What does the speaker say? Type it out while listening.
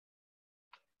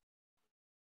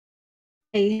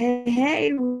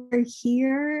Hey, we're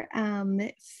here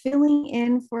filling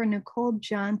in for Nicole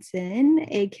Johnson,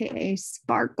 aka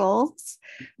Sparkles,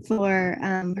 for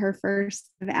her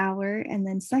first live hour and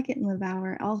then second live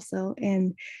hour also.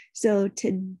 And so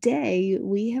today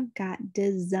we have got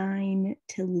Design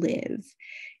to Live.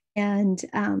 And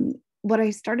what I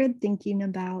started thinking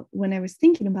about when I was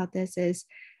thinking about this is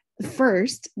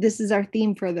first, this is our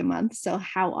theme for the month. So,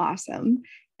 how awesome.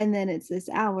 And then it's this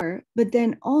hour. But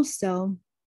then also,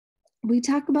 we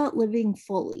talk about living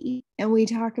fully and we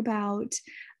talk about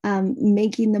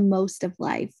making the most of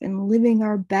life and living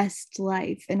our best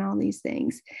life and all these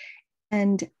things.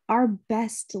 And our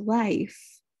best life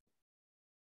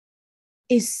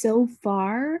is so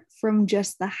far from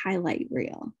just the highlight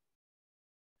reel.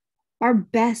 Our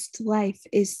best life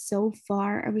is so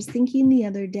far. I was thinking the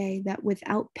other day that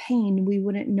without pain, we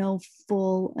wouldn't know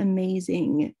full,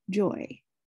 amazing joy.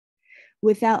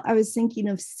 Without, I was thinking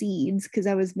of seeds because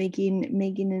I was making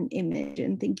an image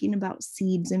and thinking about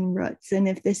seeds and roots. And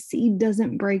if the seed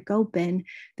doesn't break open,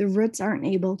 the roots aren't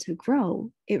able to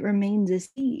grow. It remains a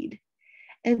seed.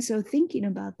 And so thinking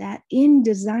about that in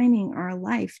designing our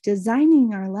life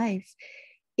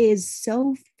is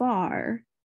so far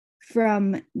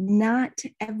from not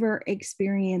ever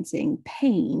experiencing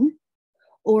pain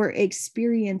or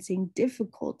experiencing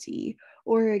difficulty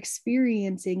or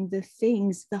experiencing the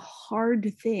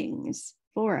hard things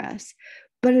for us.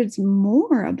 But it's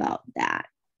more about that.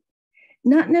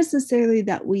 Not necessarily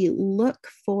that we look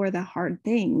for the hard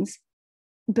things,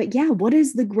 but yeah, what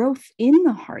is the growth in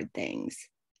the hard things?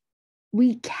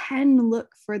 We can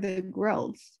look for the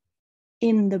growth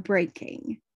in the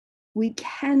breaking. We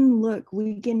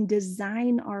can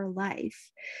design our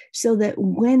life so that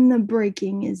when the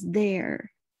breaking is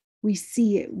there, we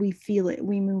see it, we feel it,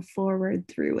 we move forward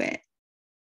through it.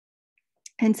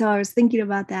 And so I was thinking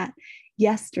about that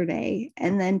yesterday,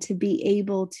 and then to be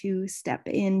able to step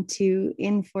in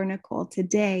for Nicole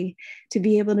today, to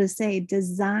be able to say,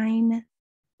 design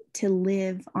to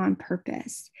live on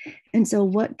purpose. And so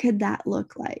what could that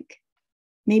look like?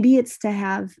 Maybe it's to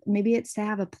have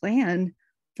a plan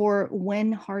for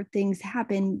when hard things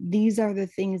happen. These are the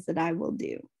things that I will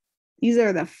do. These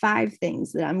are the 5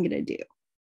 things that I'm going to do.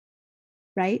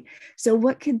 Right? So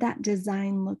what could that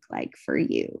design look like for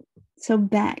you? So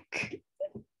Beck,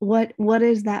 what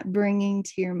is that bringing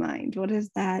to your mind? What is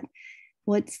that?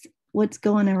 What's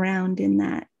going around in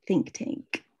that think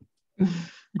tank?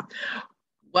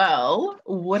 Well,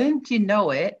 wouldn't you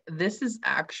know it? This is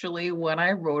actually what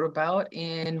I wrote about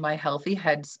in my Healthy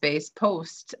Headspace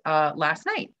post last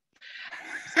night,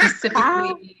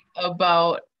 specifically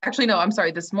about, actually, no, I'm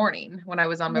sorry, this morning when I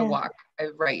was on my walk, I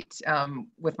write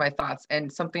with my thoughts,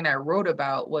 and something I wrote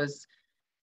about was,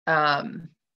 in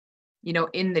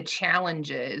the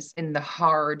challenges, in the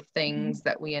hard things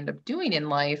that we end up doing in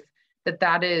life,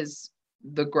 that is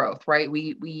the growth, right?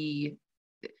 We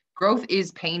growth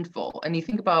is painful. And I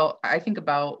think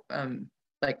about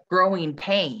like growing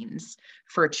pains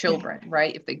for children,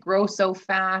 right? If they grow so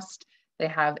fast, they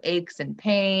have aches and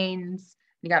pains.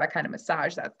 You got to kind of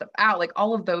massage that stuff out, like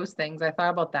all of those things. I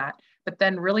thought about that. But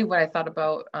then really what I thought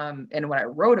about and what I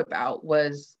wrote about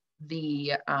was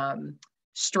the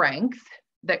strength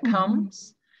that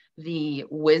comes, the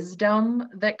wisdom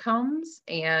that comes,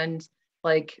 and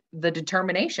like the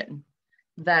determination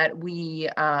that we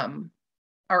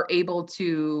are able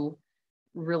to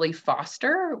really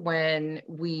foster when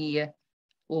we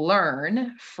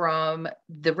learn from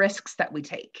the risks that we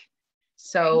take.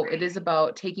 So it is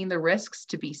about taking the risks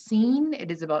to be seen.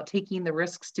 It is about taking the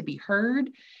risks to be heard.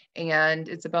 And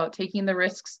it's about taking the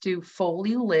risks to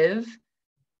fully live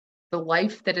the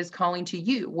life that is calling to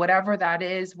you, whatever that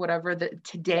is, whatever the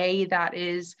today that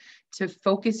is, to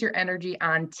focus your energy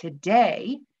on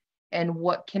today and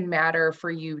what can matter for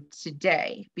you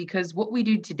today. Because what we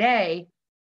do today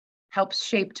helps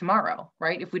shape tomorrow,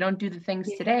 right? If we don't do the things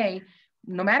today,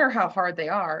 no matter how hard they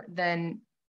are, then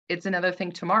it's another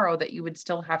thing tomorrow that you would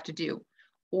still have to do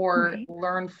or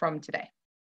learn from today.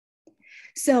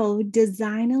 So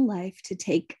design a life to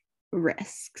take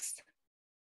risks.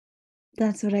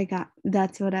 That's what I got.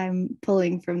 That's what I'm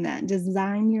pulling from that.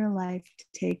 Design your life to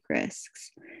take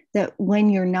risks. That when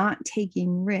you're not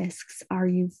taking risks, are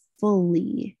you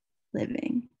fully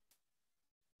living?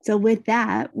 So with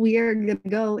that, we are going to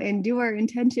go and do our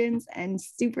intentions, and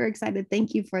super excited.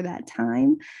 Thank you for that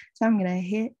time. So I'm going to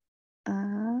hit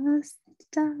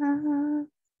stop.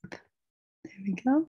 There we go.